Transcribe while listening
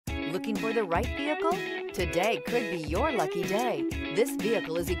Looking for the right vehicle? Today could be your lucky day. This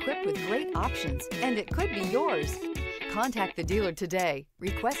vehicle is equipped with great options, and it could be yours. Contact the dealer today,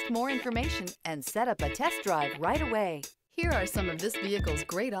 request more information, and set up a test drive right away. Here are some of this vehicle's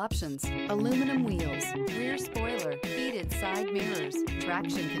great options: aluminum wheels, rear spoiler, heated side mirrors,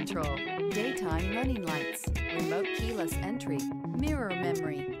 traction control, daytime running lights, remote keyless entry, mirror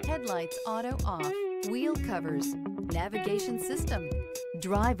memory, headlights auto off, wheel covers, navigation system.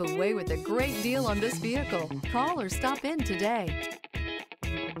 Drive away with a great deal on this vehicle. Call or stop in today.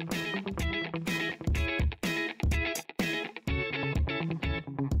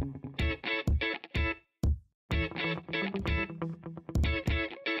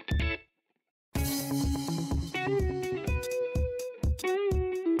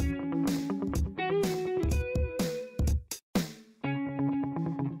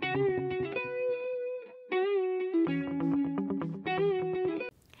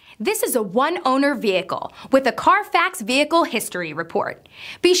 This is a one-owner vehicle with a Carfax Vehicle History Report.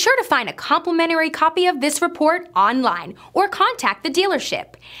 Be sure to find a complimentary copy of this report online or contact the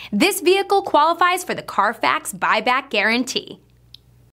dealership. This vehicle qualifies for the Carfax Buyback Guarantee.